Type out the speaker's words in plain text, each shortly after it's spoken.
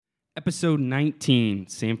Episode 19,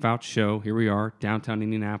 Sam Foutch Show. Here we are, downtown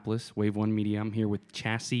Indianapolis, Wave 1 Media. I'm here with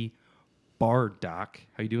Chasey Bardach.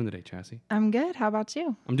 How you doing today, Chasey? I'm good. How about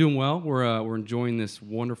you? I'm doing well. We're enjoying this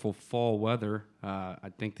wonderful fall weather.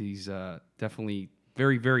 I think these definitely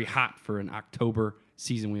very, very hot for an October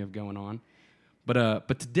season we have going on. But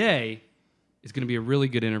today is going to be a really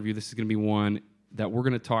good interview. This is going to be one that we're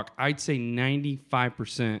going to talk, I'd say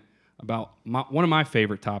 95% about one of my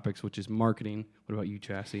favorite topics, which is marketing. What about you,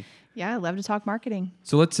 Chasey? Yeah, I love to talk marketing.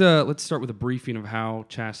 So let's start with a briefing of how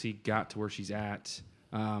Chasey got to where she's at.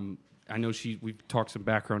 I know we've talked some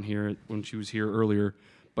background here when she was here earlier,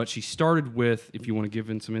 but she started with, if you want to give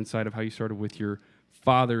in some insight of how you started with your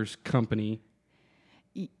father's company.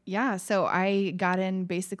 Yeah, so I got in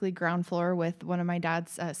basically ground floor with one of my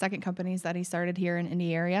dad's second companies that he started here in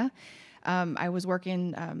Indy area. I was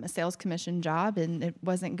working a sales commission job and it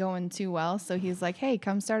wasn't going too well. So he's like, hey,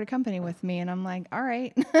 come start a company with me. And I'm like, all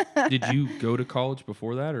right. Did you go to college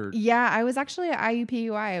before that? Or? Yeah, I was actually at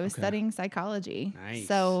IUPUI. I was studying psychology. Nice.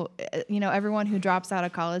 So, everyone who drops out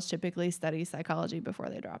of college typically studies psychology before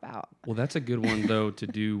they drop out. Well, that's a good one, though, to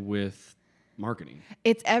do with marketing.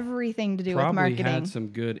 It's everything to do with marketing. Probably had some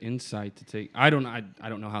good insight to take. I don't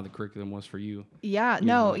know how the curriculum was for you. Yeah,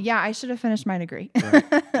 I should have finished my degree. Right.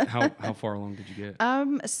 How far along did you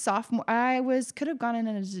get? Sophomore. Could have gone in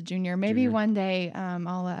as a junior. Maybe one day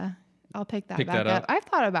I'll pick that back up. I've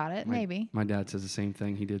thought about it. Maybe. My dad says the same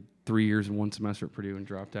thing. He did 3 years and 1 semester at Purdue and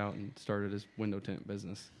dropped out and started his window tint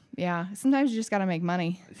business. Yeah. Sometimes you just got to make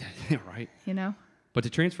money. Yeah, right. But to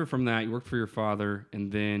transfer from that, you worked for your father, and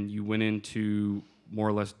then you went into more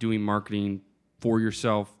or less doing marketing for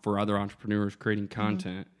yourself, for other entrepreneurs, creating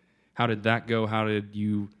content. Mm-hmm. How did that go? How did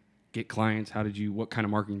you get clients? What kind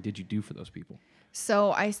of marketing did you do for those people?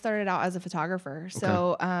 So I started out as a photographer. Okay.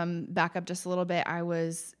 So back up just a little bit.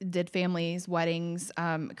 Did families, weddings,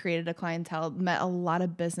 created a clientele, met a lot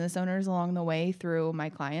of business owners along the way through my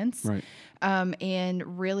clients. Right.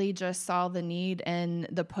 And really just saw the need and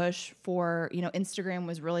the push for, Instagram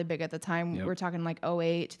was really big at the time. Yep. We're talking like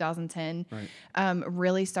 2008, 2010. Right.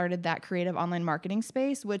 Really started that creative online marketing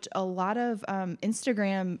space, which a lot of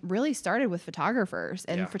Instagram really started with photographers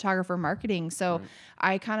and photographer marketing. So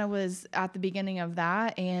I kind of was at the beginning of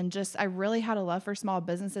that, and I really had a love for small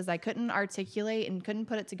businesses. I couldn't articulate and couldn't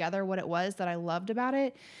put it together what it was that I loved about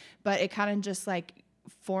it, but it kind of just like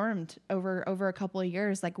formed over a couple of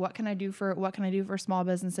years. Like, what can I do for small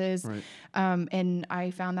businesses? Right. And I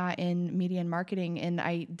found that in media and marketing, and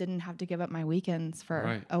I didn't have to give up my weekends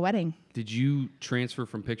for a wedding. Did you transfer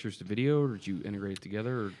from pictures to video, or did you integrate it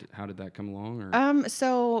together, or how did that come along?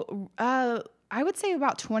 Or? I would say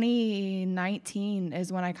about 2019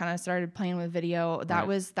 is when I kind of started playing with video. That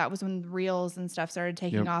was when Reels and stuff started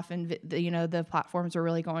taking off, and the platforms were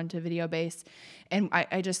really going to video based. And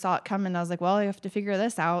I just saw it coming. I was like, well, I have to figure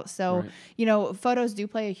this out. So, photos do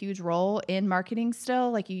play a huge role in marketing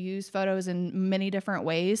still. Like, you use photos in many different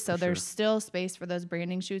ways. So there's still space for those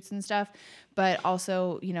branding shoots and stuff, but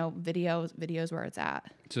also, videos where it's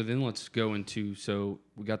at. So then let's go into, so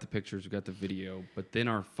we got the pictures, we got the video, but then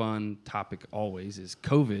our fun topic always is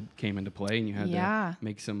COVID came into play, and you had to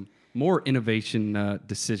make some more innovation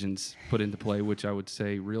decisions put into play, which I would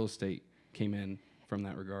say real estate came in from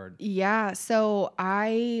that regard. Yeah, so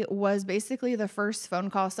I was basically the first phone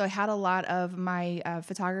call. So I had a lot of my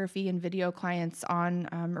photography and video clients on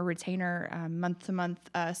a retainer month-to-month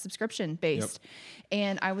subscription based. Yep.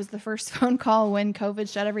 And I was the first phone call when COVID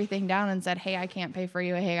shut everything down and said, hey, I can't pay for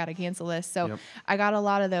you. Hey, I got to cancel this. So I got a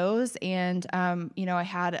lot of those. And, I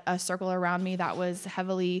had a circle around me that was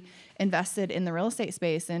heavily invested in the real estate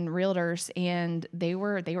space and realtors, and they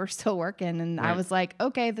were still working. And I was like,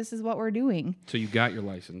 okay, this is what we're doing. So you got your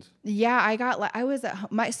license? Yeah, I was at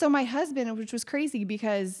my husband, which was crazy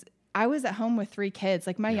because I was at home with 3 kids.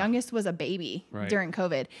 Like, my youngest was a baby during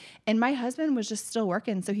COVID, and my husband was just still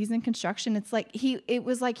working. So he's in construction. It's like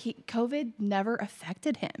COVID never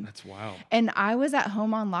affected him. That's wild. And I was at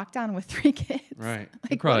home on lockdown with 3 kids. Right.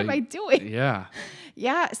 Like, what am I doing? Yeah.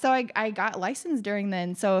 Yeah. So I got licensed during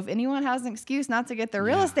then. So if anyone has an excuse not to get the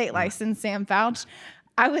real estate license, Sam Foutch,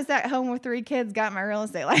 I was at home with 3 kids, got my real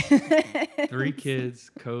estate license. 3 kids,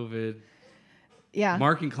 COVID. Yeah.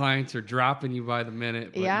 Marketing clients are dropping you by the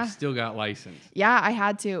minute, but you still got licensed. Yeah, I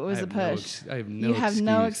had to. It was a push. I have no You have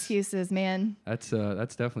no excuses, man. That's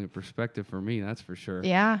definitely a perspective for me, that's for sure.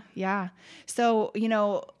 Yeah. So,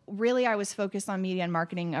 really I was focused on media and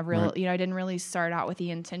marketing. I didn't really start out with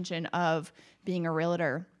the intention of being a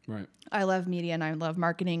realtor. Right. I love media and I love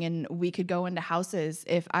marketing, and we could go into houses.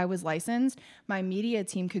 If I was licensed, my media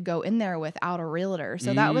team could go in there without a realtor.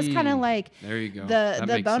 So that was kind of like there you go.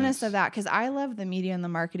 the bonus of that, because I love the media and the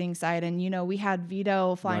marketing side. And, we had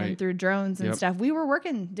Vito flying through drones and stuff. We were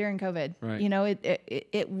working during COVID. Right.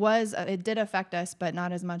 It did affect us, but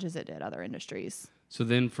not as much as it did other industries. So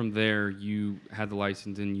then from there, you had the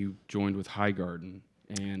license and you joined with Highgarden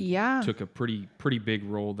and took a pretty big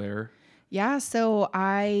role there. Yeah, so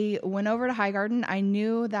I went over to Highgarden. I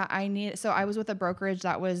knew that I was with a brokerage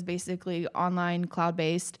that was basically online,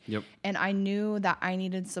 cloud-based. Yep. And I knew that I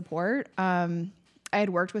needed support. I had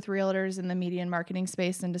worked with realtors in the media and marketing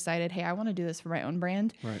space and decided, hey, I want to do this for my own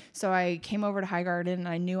brand. Right. So I came over to Highgarden and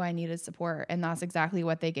I knew I needed support, and that's exactly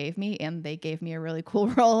what they gave me. And they gave me a really cool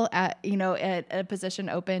role at a position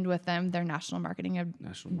opened with them, their national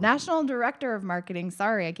director of marketing.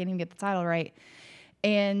 Sorry, I can't even get the title right.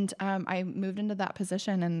 And I moved into that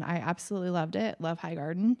position, and I absolutely loved it. Love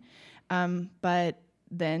Highgarden. But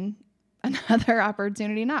then another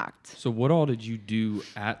opportunity knocked. So what all did you do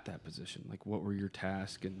at that position? Like, what were your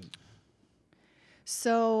tasks?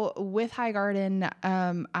 So with Highgarden,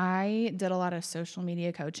 I did a lot of social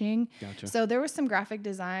media coaching. Gotcha. So there was some graphic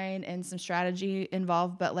design and some strategy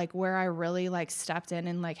involved, but like where I really like stepped in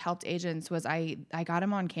and like helped agents was I got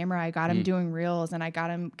him on camera, I got him doing reels, and I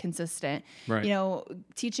got him consistent. Right.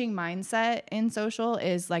 Teaching mindset in social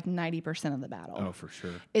is like 90% of the battle. Oh, for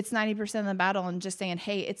sure. It's 90% of the battle, and just saying,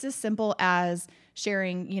 hey, it's as simple as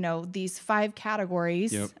sharing, these 5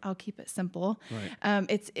 categories. Yep. I'll keep it simple. Right.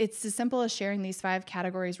 It's as simple as sharing these 5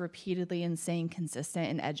 categories repeatedly and staying consistent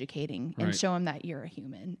and educating and show them that you're a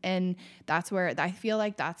human. And that's where I feel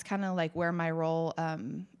like that's kind of like where my role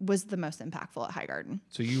was the most impactful at Highgarden.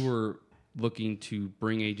 So you were looking to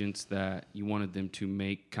bring agents that you wanted them to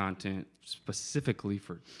make content specifically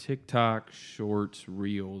for TikTok, Shorts,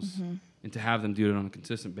 Reels, and to have them do it on a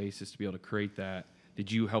consistent basis to be able to create that. Did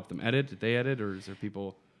you help them edit? Did they edit, or is there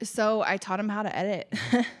people? So I taught them how to edit.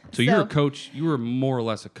 So you're a coach. You were more or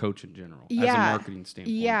less a coach in general, as a marketing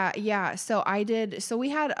standpoint. Yeah. So I did. So we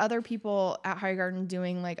had other people at Highgarden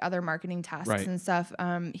doing like other marketing tasks and stuff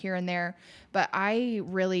here and there, but I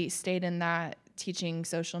really stayed in that teaching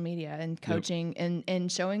social media and coaching and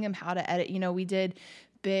showing them how to edit. We did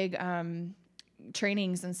big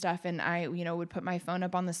trainings and stuff, and I would put my phone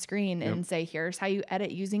up on the screen and say, here's how you edit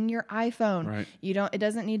using your iPhone. Right. It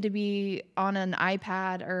doesn't need to be on an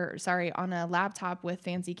iPad on a laptop with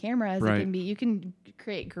fancy cameras. Right. You can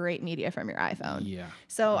create great media from your iPhone. Yeah.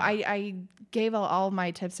 So I gave all my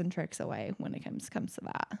tips and tricks away when it comes to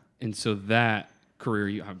that. And so that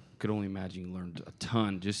career, I could only imagine you learned a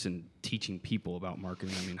ton just in teaching people about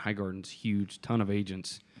marketing. I mean, Highgarden's huge, ton of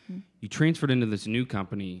agents. You transferred into this new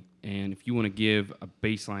company, and if you want to give a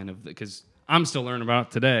baseline of because I'm still learning about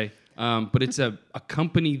it today, but it's a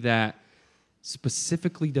company that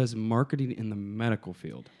specifically does marketing in the medical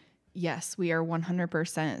field. Yes, we are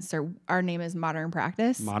 100%. So our name is Modern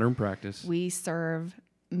Practice. Modern Practice. We serve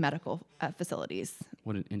medical facilities.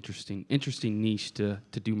 What an interesting niche to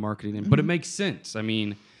do marketing in, but it makes sense. I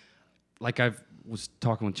mean, like I was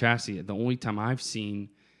talking with Chasey, the only time I've seen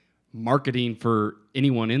marketing for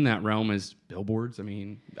anyone in that realm is billboards. I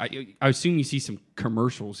mean, I assume you see some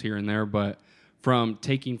commercials here and there, but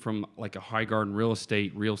taking from like a Highgarden real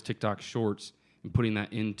estate, Reels, TikTok, Shorts, and putting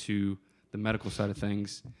that into the medical side of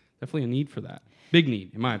things, definitely a need for that. Big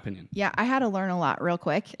need, in my opinion. Yeah, I had to learn a lot real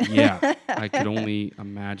quick. Yeah, I could only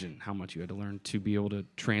imagine how much you had to learn to be able to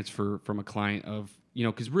transfer from a client of,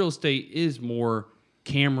 because real estate is more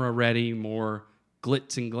camera ready, more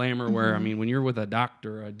glitz and glamour, where, I mean, when you're with a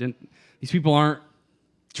doctor, these people aren't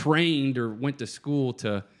trained or went to school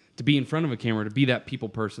to be in front of a camera, to be that people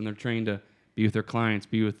person. They're trained to be with their clients,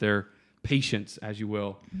 be with their patients, as you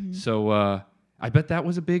will. So I bet that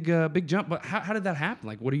was a big jump. But how did that happen?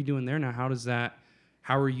 Like, what are you doing there now?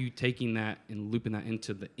 How are you taking that and looping that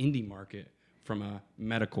into the indie market from a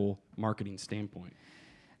medical marketing standpoint?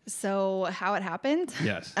 So how it happened?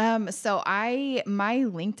 Yes. So my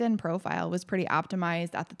LinkedIn profile was pretty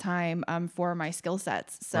optimized at the time for my skill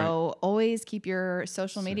sets. So always keep your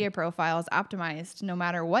social media profiles optimized no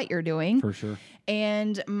matter what you're doing. For sure.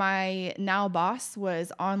 And my now boss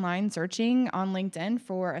was online searching on LinkedIn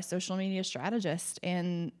for a social media strategist.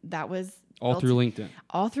 And that was all through LinkedIn.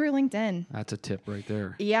 All through LinkedIn. That's a tip right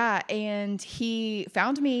there. Yeah, and he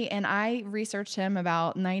found me, and I researched him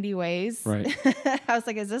about 90 ways. Right. I was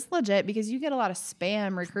like, is this legit? Because you get a lot of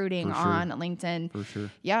spam recruiting on LinkedIn. For sure.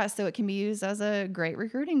 Yeah, so it can be used as a great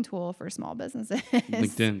recruiting tool for small businesses.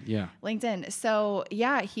 LinkedIn, yeah. LinkedIn. So,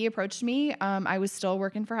 yeah, he approached me. I was still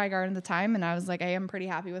working for Highgarden at the time, and I was like, I am pretty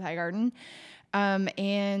happy with Highgarden.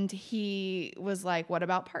 And he was like, what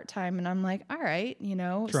about part-time? And I'm like, all right,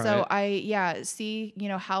 Try so it. I see,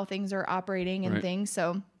 how things are operating and things.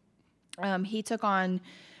 So, he took on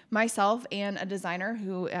myself and a designer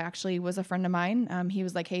who actually was a friend of mine. He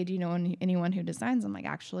was like, hey, do you know anyone who designs? I'm like,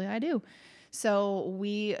 actually, I do. So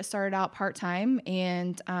we started out part-time,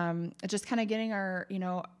 and just kind of getting our,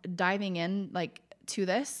 diving in like to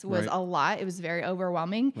this was a lot. It was very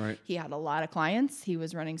overwhelming. Right. He had a lot of clients. He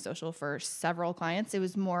was running social for several clients. It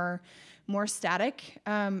was more static.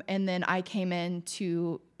 And then I came in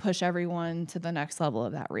to push everyone to the next level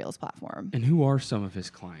of that Reels platform. And who are some of his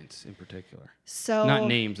clients in particular? So not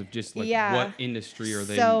names of just like what industry are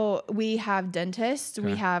they? So we have dentists, Okay.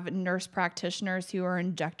 we have nurse practitioners who are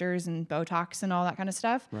injectors and Botox and all that kind of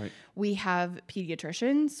stuff. Right. We have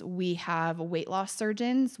pediatricians, we have weight loss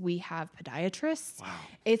surgeons, we have podiatrists. Wow.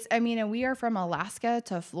 And we are from Alaska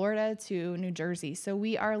to Florida to New Jersey. So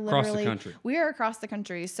we are literally Across the country. We are across the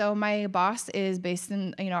country. So my boss is based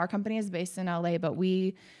in, our company is based in LA, but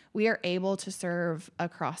we are able to serve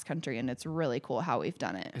across country, and it's really cool how we've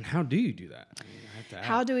done it. And how do you do that? I mean, I have to ask.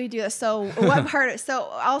 How do we do this? So what part? So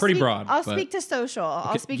I'll Pretty speak, broad, I'll but- speak to social. Okay,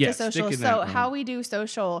 I'll speak yeah, to social. stick in So that how realm. we do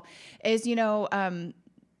social is,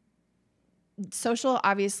 social,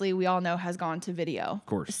 obviously, we all know has gone to video. Of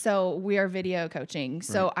course. So we are video coaching.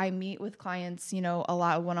 So I meet with clients, a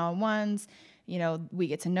lot of one-on-ones. We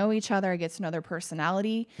get to know each other. I get to know their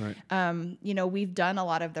personality. Right. We've done a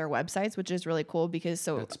lot of their websites, which is really cool because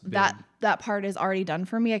That's big. that part is already done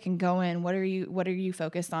for me. I can go in. What are you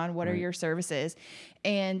focused on? What are your services?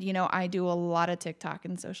 And, I do a lot of TikTok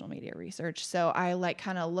and social media research. So I like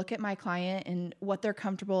kind of look at my client and what they're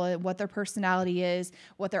comfortable with, what their personality is,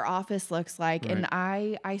 what their office looks like. Right. And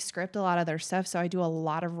I script a lot of their stuff. So I do a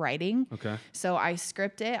lot of writing. Okay. So I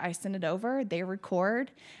script it, I send it over, they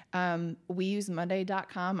record. We use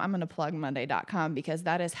Monday.com. I'm going to plug Monday.com because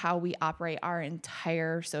that is how we operate our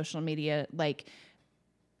entire social media, like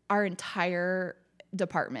our entire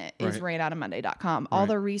department is ran out of Monday.com. All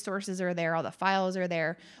the resources are there. All the files are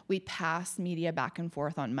there. We pass media back and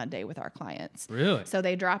forth on Monday with our clients. Really? So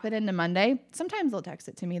they drop it into Monday. Sometimes they'll text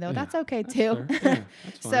it to me though. Yeah, That's okay that's too. fair. Yeah,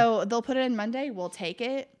 that's fine. So they'll put it in Monday. We'll take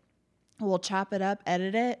it. We'll chop it up,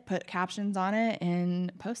 edit it, put captions on it,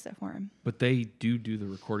 and post it for them. But they do the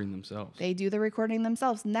recording themselves. They do the recording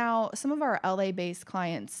themselves. Now, some of our LA-based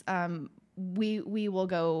clients, we will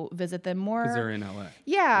go visit them more. Because they're in LA.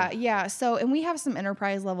 Yeah. So, and we have some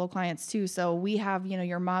enterprise level clients too. So we have,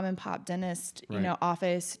 your mom and pop dentist,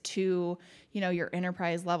 office to, your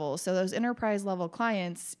enterprise level. So those enterprise level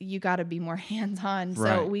clients, you got to be more hands-on. So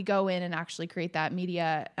Right. we go in and actually create that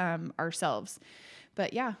media ourselves.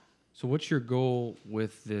 But yeah. So what's your goal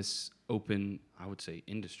with this open, I would say,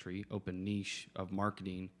 industry, open niche of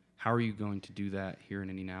marketing? How are you going to do that here in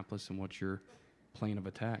Indianapolis, and what's your plan of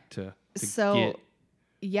attack to get?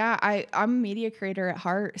 Yeah, I'm a media creator at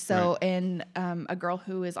heart. So, and a girl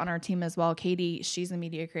who is on our team as well, Katie, she's a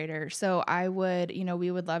media creator. So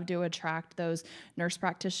we would love to attract those nurse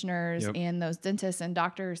practitioners and those dentists and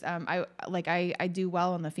doctors. I do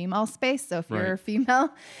well in the female space. So if you're a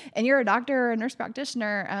female and you're a doctor or a nurse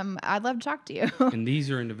practitioner, I'd love to talk to you. And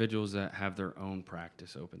these are individuals that have their own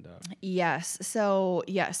practice opened up. Yes. So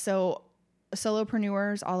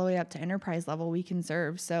solopreneurs all the way up to enterprise level we can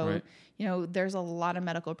serve. So, there's a lot of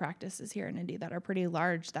medical practices here in Indy that are pretty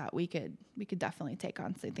large that we could definitely take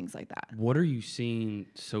on, say things like that. What are you seeing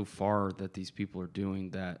so far that these people are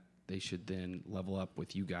doing that they should then level up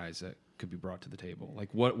with you guys that could be brought to the table? Like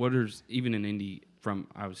what is, even in Indy, from,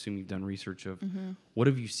 I would assume you've done research of, what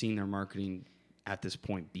have you seen their marketing at this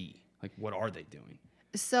point be? Like, what are they doing?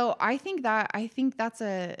 So I think that's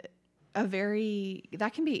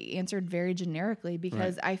that can be answered very generically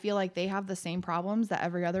because I feel like they have the same problems that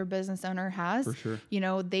every other business owner has. For sure.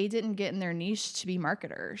 They didn't get in their niche to be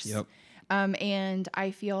marketers. Yep. And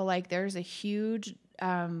I feel like there's a huge,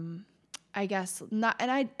 I guess not,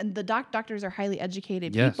 and the doctors are highly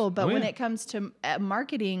educated people, but when it comes to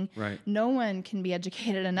marketing, no one can be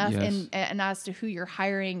educated enough and as to who you're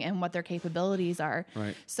hiring and what their capabilities are.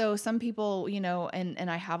 Right. So some people, and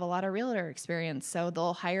I have a lot of realtor experience, so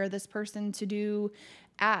they'll hire this person to do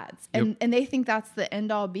ads and they think that's the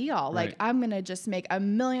end all be all. Like, I'm going to just make $1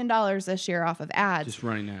 million this year off of ads. Just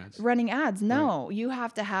running ads. No, you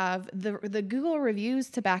have to have the Google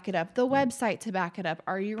reviews to back it up, the website to back it up.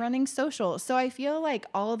 Are you running social? So I feel like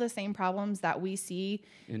all of the same problems that we see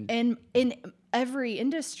in every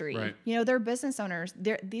industry. Right. You know, they're business owners.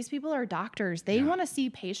 These people are doctors. They want to see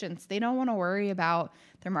patients. They don't want to worry about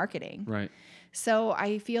their marketing. Right. So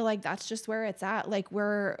I feel like that's just where it's at. Like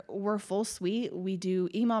we're full suite. We do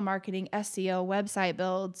email marketing, SEO, website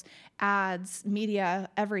builds, ads, media,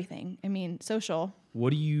 everything. I mean, social.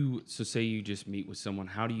 So say you just meet with someone,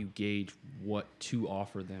 how do you gauge what to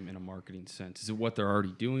offer them in a marketing sense? Is it what they're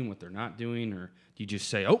already doing, what they're not doing? Or do you just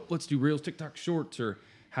say, oh, let's do Reels, TikTok, Shorts? Or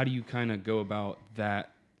how do you kind of go about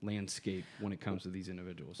that landscape when it comes to these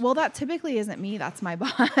individuals? Well, that typically isn't me. That's my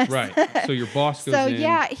boss. Right. So your boss goes in. So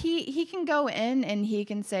yeah, he can go in and he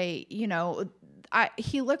can say, you know,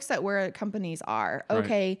 he looks at where companies are.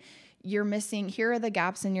 Okay. Right. You're missing, here are the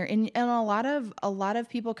gaps in and a lot of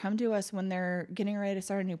people come to us when they're getting ready to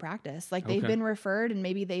start a new practice. Like they've been referred and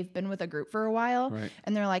maybe they've been with a group for a while, right,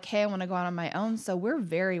 and they're like, hey, I want to go out on my own. So we're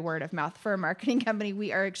very word of mouth for a marketing company.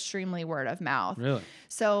 We are extremely word of mouth. Really?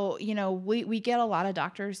 So, you know, we get a lot of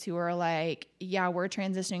doctors who are like, yeah, we're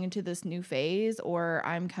transitioning into this new phase, or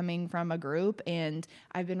I'm coming from a group and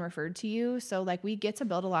I've been referred to you. So like we get to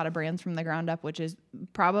build a lot of brands from the ground up, which is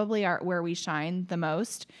probably where we shine the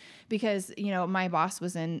most. Because, you know, my boss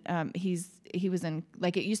was in, he was in,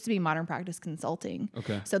 like, it used to be Modern Practice Consulting.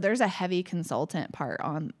 Okay. So there's a heavy consultant part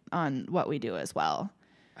on what we do as well.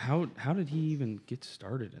 How did he even get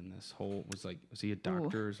started in this whole, was he a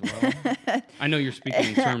doctor as well? I know you're speaking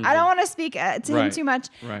in terms I don't want to speak to him too much.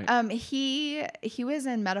 Right. He was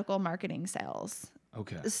in medical marketing sales.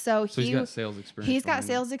 Okay. So he's got sales experience. He's got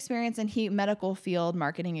sales experience and medical field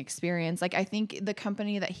marketing experience. Like I think the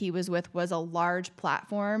company that he was with was a large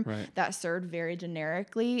platform that served very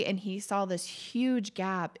generically, and he saw this huge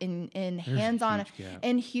gap in hands-on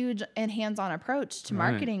approach to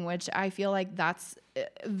marketing, which I feel like that's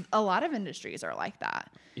a lot of industries are like that.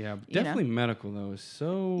 Yeah, definitely medical though is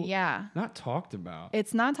so not talked about.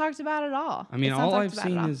 It's not talked about at all. I mean, all I've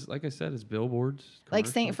seen is, like I said, is billboards. Like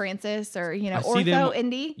St. Francis or, you know, Ortho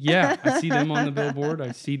Indy. Yeah, I see them on the billboard.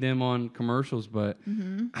 I see them on commercials, but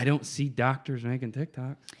I don't see doctors making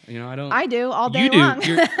TikToks. You know, I don't. I do all day long.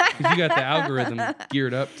 You do, because you got the algorithm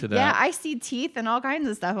geared up to that. Yeah, I see teeth and all kinds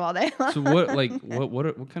of stuff all day long. So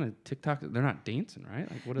what kind of TikTok? They're not dancing, right?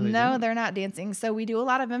 Like what are they doing? No, they're not dancing. So we do a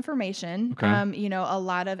lot of information. Okay. You know, a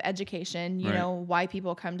lot of education. You know, why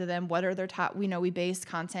people come to them. What are their top? You know, we base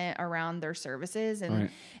content around their services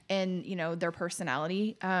and you know, their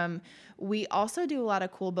personality. We also do a lot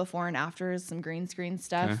of cool before and afters, some green screen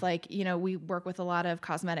stuff. Okay. Like, you know, we work with a lot of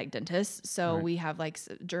cosmetic dentists. So we have like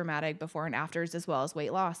dramatic before and afters, as well as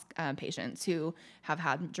weight loss patients who have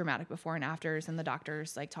had dramatic before and afters, and the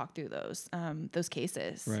doctors like talk through those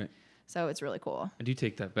cases. Right. So it's really cool. I do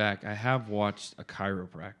take that back. I have watched a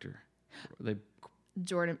chiropractor.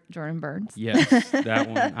 Jordan Burns. Yes, that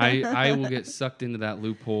one. I will get sucked into that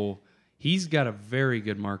loophole. He's got a very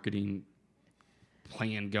good marketing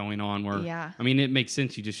plan going on where, I mean, it makes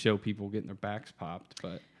sense. You just show people getting their backs popped,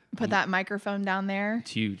 but put that microphone down there.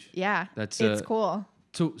 It's huge. Yeah. It's cool.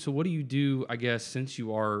 So what do you do, I guess, since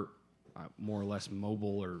you are more or less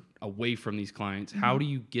mobile or away from these clients, how do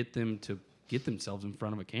you get them to get themselves in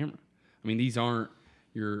front of a camera? I mean, these aren't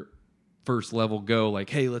your first level go like,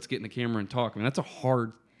 hey, let's get in the camera and talk. I mean, that's a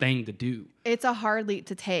hard thing to do. It's a hard leap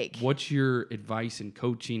to take. What's your advice in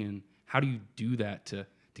coaching, and how do you do that to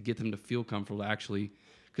get them to feel comfortable to actually,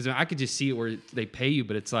 because I could just see it where they pay you,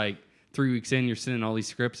 but it's like 3 weeks in, you're sending all these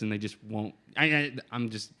scripts and they just won't. I'm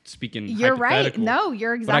just speaking. You're right. No,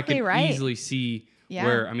 you're exactly right. I can easily see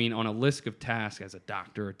where, I mean, on a list of tasks as a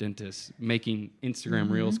doctor or dentist, making Instagram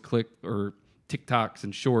Reels, click or TikToks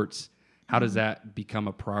and Shorts, how does that become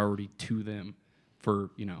a priority to them for,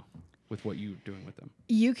 you know, with what you're doing with them?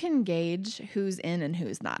 You can gauge who's in and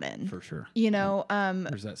who's not in. For sure. You know,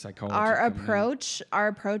 there's that psychology. Our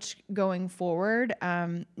approach going forward,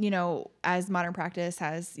 you know, as Modern Practice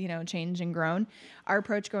has, you know, changed and grown, our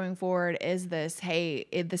approach going forward is this, hey,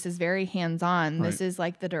 this is very hands-on. Right. This is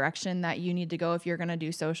like the direction that you need to go if you're going to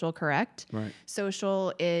do social correct. Right.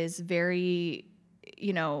 Social is very,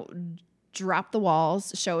 you know, drop the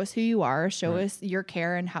walls, show us who you are, show us your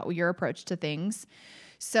care and how your approach to things.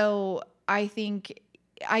 So I think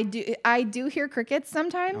I do hear crickets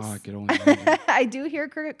sometimes. Oh, I could only imagine. I do hear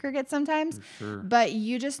crickets sometimes. For sure. But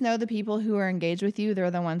you just know the people who are engaged with you,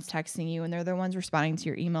 they're the ones texting you and they're the ones responding to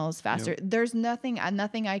your emails faster. Yep. There's nothing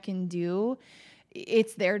I can do.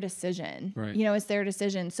 It's their decision. Right. You know, it's their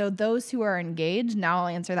decision. So those who are engaged, now I'll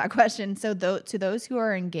answer that question. So to those who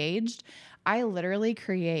are engaged, I literally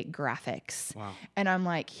create graphics. Wow. And I'm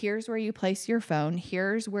like, here's where you place your phone.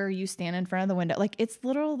 Here's where you stand in front of the window. Like, it's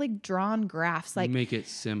literally like drawn graphs. Like, you make it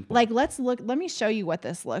simple. Like, let me show you what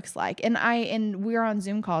this looks like. And we're on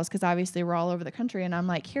Zoom calls because obviously we're all over the country. And I'm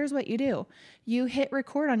like, here's what you do. You hit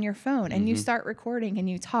record on your phone and you start recording and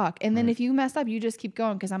you talk. And then if you mess up, you just keep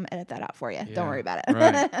going because I'm gonna edit that out for you. Yeah. Don't worry about it.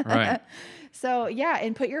 Right. So yeah,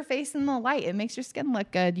 and put your face in the light. It makes your skin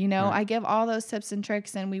look good. You know, I give all those tips and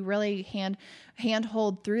tricks, and we really hand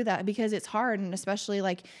hold through that because it's hard. And especially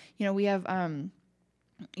like, you know, we have,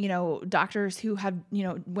 you know, doctors who have, you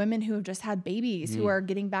know, women who have just had babies who are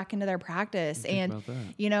getting back into their practice. And,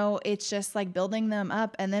 you know, it's just like building them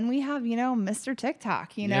up. And then we have, you know, Mr.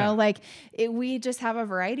 TikTok, you know, like we just have a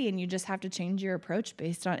variety, and you just have to change your approach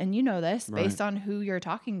based on, and you know this, based on who you're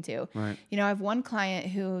talking to. Right. You know, I have one client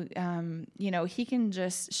who, you know, he can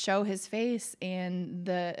just show his face and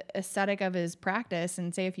the aesthetic of his practice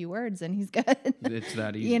and say a few words and he's good. It's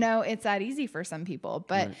that easy. You know, it's that easy for some people,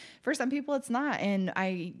 but for some people it's not. And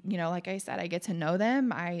you know, like I said, I get to know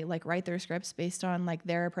them. I like write their scripts based on like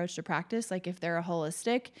their approach to practice. Like if they're a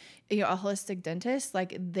holistic dentist,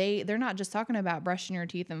 like they're not just talking about brushing your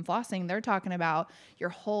teeth and flossing. They're talking about your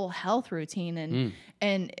whole health routine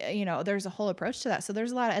and you know, there's a whole approach to that. So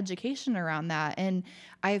there's a lot of education around that. And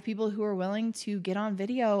I have people who are willing to get on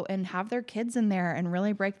video and have their kids in there and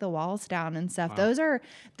really break the walls down and stuff. Wow.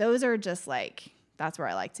 Those are just like, that's where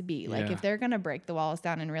I like to be. Like if they're going to break the walls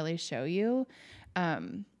down and really show you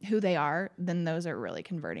who they are, then those are really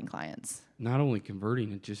converting clients. Not only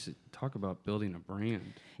converting, it just talk about building a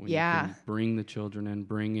brand. When you can bring the children in,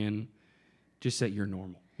 bring in, just that you're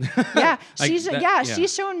normal. Yeah,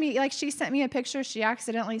 she's showing me, like she sent me a picture. She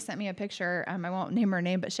accidentally sent me a picture. I won't name her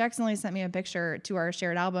name, but she accidentally sent me a picture to our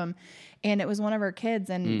shared album, and it was one of her kids.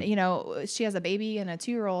 And you know, she has a baby and a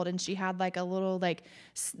 2-year-old, and she had like a little like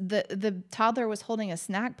the toddler was holding a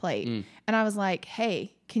snack plate, and I was like,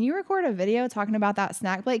 hey, can you record a video talking about that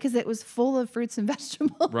snack plate? Because it was full of fruits and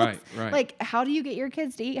vegetables. Right. Like, how do you get your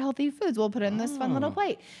kids to eat healthy foods? We'll put in this fun little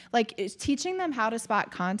plate. Like, teaching them how to spot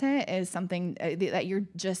content is something that you're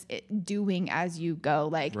just doing as you go.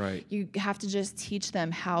 Like, you have to just teach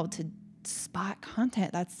them how to spot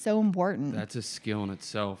content. That's so important. That's a skill in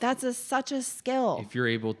itself. That's such a skill. If you're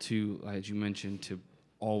able to, as you mentioned, to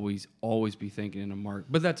always be thinking in a market,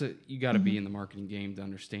 but you got to be in the marketing game to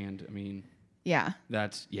understand. I mean,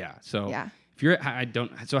 So if you're,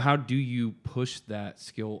 so how do you push that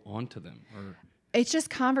skill onto them? Or it's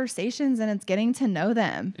just conversations and it's getting to know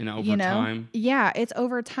them. And over time? Yeah, it's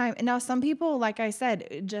over time. And now some people, like I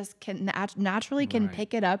said, just can naturally can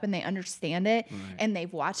pick it up and they understand it and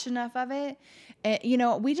they've watched enough of it. And, you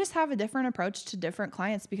know, we just have a different approach to different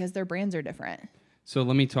clients because their brands are different. So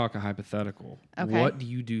let me talk a hypothetical. Okay. What do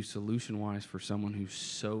you do solution-wise for someone who's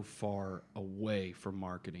so far away from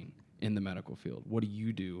marketing in the medical field? What do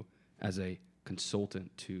you do as a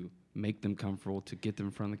consultant to make them comfortable, to get them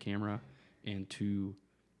in front of the camera, and to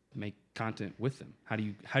make content with them? How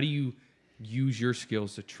do you use your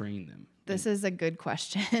skills to train them? This is a good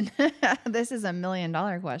question. This is $1 million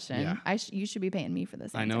question. Yeah. You should be paying me for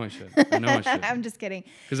this answer. I know I should. I'm just kidding.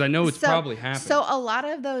 Because I know it's probably happened. So a lot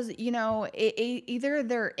of those, you know, either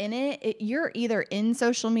they're in you're either in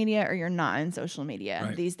social media or you're not in social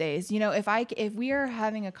media these days. You know, if we are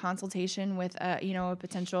having a consultation with a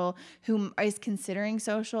potential who is considering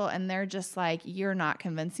social and they're just like, you're not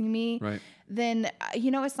convincing me. Right. Then,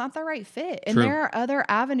 you know, it's not the right fit. And there are other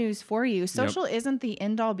avenues for you. Social isn't the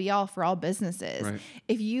end all be all for all businesses. Right.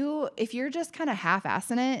 If you're just kind of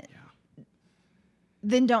half-assing it,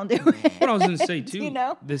 then don't do it. What I was going to say too,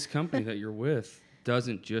 this company that you're with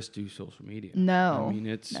doesn't just do social media. No. I mean,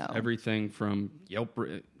 it's everything from Yelp.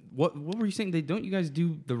 What were you saying? Don't you guys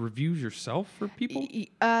do the reviews yourself for people?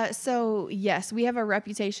 So yes, we have a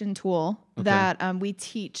reputation tool that we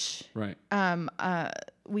teach. Right.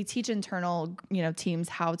 We teach internal, teams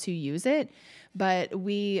how to use it, but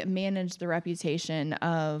we manage the reputation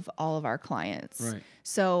of all of our clients. Right.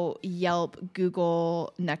 So Yelp,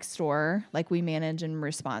 Google, Nextdoor, like we manage and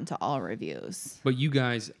respond to all reviews. But you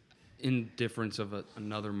guys, in difference of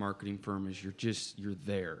another marketing firm, is you're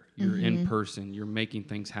there, you're in person, you're making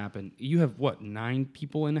things happen. You have 9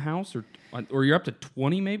 people in the house, or you're up to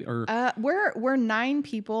 20 maybe, or we're 9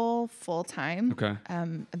 people full time. Okay.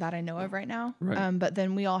 That I know of right now. Right. But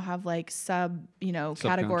then we all have like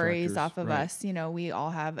categories off of us. You know, we all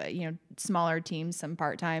have smaller teams, some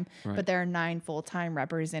part time, but there are 9 full time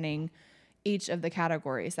representing each of the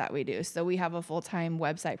categories that we do. So we have a full-time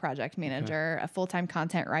website project manager, a full-time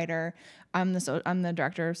content writer. I'm the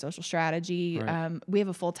director of social strategy. Right. We have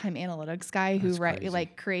a full-time analytics guy who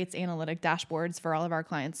creates analytic dashboards for all of our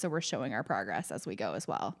clients. So we're showing our progress as we go as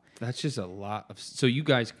well. That's just a lot of. So you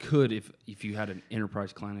guys could, if you had an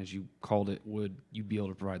enterprise client, as you called it, would you be able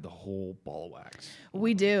to provide the whole ball of wax?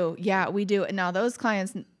 We do. Yeah, we do. And now those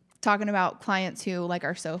clients, talking about clients who like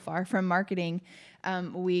are so far from marketing,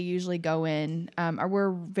 we usually go in,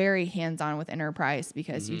 we're very hands-on with enterprise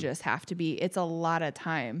because you just have to be, it's a lot of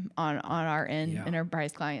time on our end,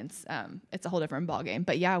 enterprise clients. It's a whole different ballgame,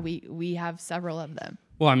 but yeah, we have several of them.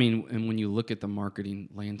 Well, I mean, and when you look at the marketing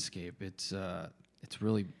landscape, it's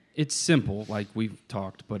simple, like we've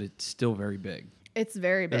talked, but it's still very big. It's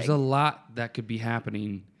very big. There's a lot that could be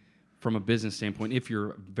happening from a business standpoint. If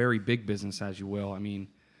you're a very big business, as you will, I mean,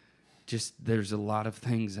 just there's a lot of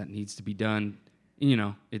things that needs to be done. You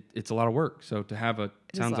know, it's a lot of work. So to have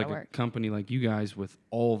sounds like a company like you guys with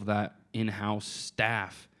all of that in-house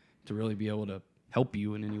staff to really be able to help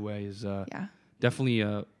you in any way is definitely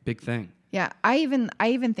a big thing. Yeah, I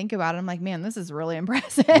even think about it. I'm like, man, this is really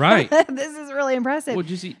impressive. Right. This is really impressive. Well,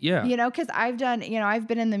 just You know, because I've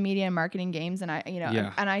been in the media and marketing games, and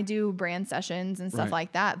and I do brand sessions and stuff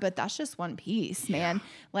like that. But that's just one piece, man.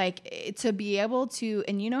 Like to be able to,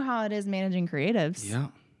 and you know how it is managing creatives. Yeah.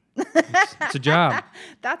 It's a job.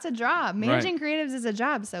 That's a job. Managing creatives is a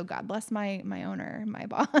job. So God bless my owner, my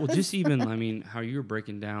boss. Well, just even, I mean, how you were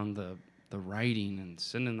breaking down the writing and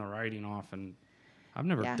sending the writing off, and I've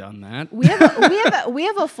never done that. We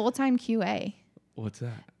have a full-time QA. What's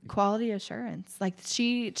that? Quality assurance. Like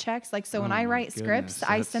she checks. Like so, when I write scripts,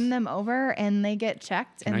 I send them over and they get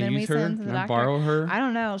checked, and then we send them to the doctor. Can I borrow her? I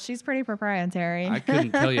don't know. She's pretty proprietary. I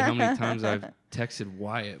couldn't tell you how many times I've texted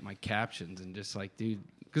Wyatt my captions and just like, dude.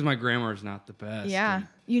 Because my grammar is not the best. Yeah.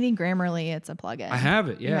 You need Grammarly. It's a plugin. I have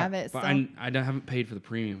it, yeah. You have it. But I haven't paid for the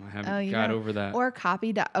premium. I haven't got over that. Or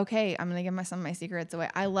Copy. Okay, I'm going to give some of my secrets away.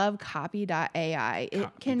 I love Copy.ai. It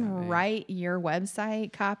can write your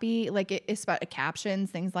website copy. Like it's about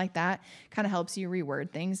captions, things like that. Kind of helps you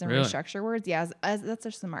reword things and restructure words. Yeah, that's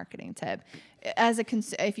just a marketing tip.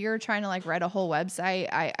 If you're trying to like write a whole website,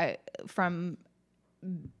 I from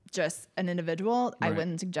just an individual, I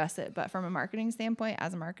wouldn't suggest it. But from a marketing standpoint,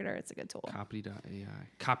 as a marketer, it's a good tool.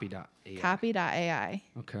 Copy.ai.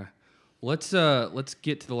 Okay. Let's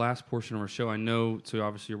get to the last portion of our show. I know, so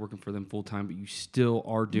obviously you're working for them full time, but you still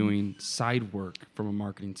are doing side work from a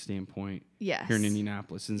marketing standpoint. Yes. Here in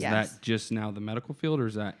Indianapolis. Is that just now the medical field, or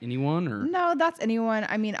is that anyone? Or no, that's anyone.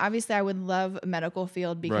 I mean, obviously, I would love medical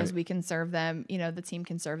field because we can serve them. You know, the team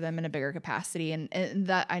can serve them in a bigger capacity, and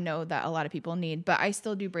that I know that a lot of people need. But I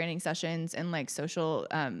still do branding sessions and like social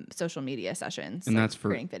media sessions, and like that's for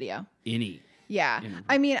creating video. Yeah.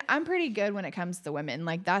 I mean, I'm pretty good when it comes to women.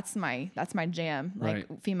 Like that's my jam. Like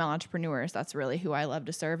female entrepreneurs, that's really who I love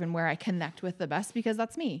to serve and where I connect with the best because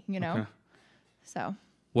that's me, you know? Okay. So.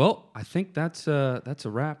 Well, I think that's a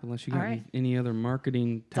wrap unless you got any other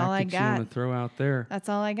marketing tactics you want to throw out there. That's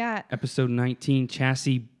all I got. Episode 19,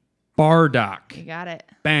 Chasey Bardach. You got it.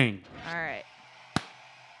 Bang. All right.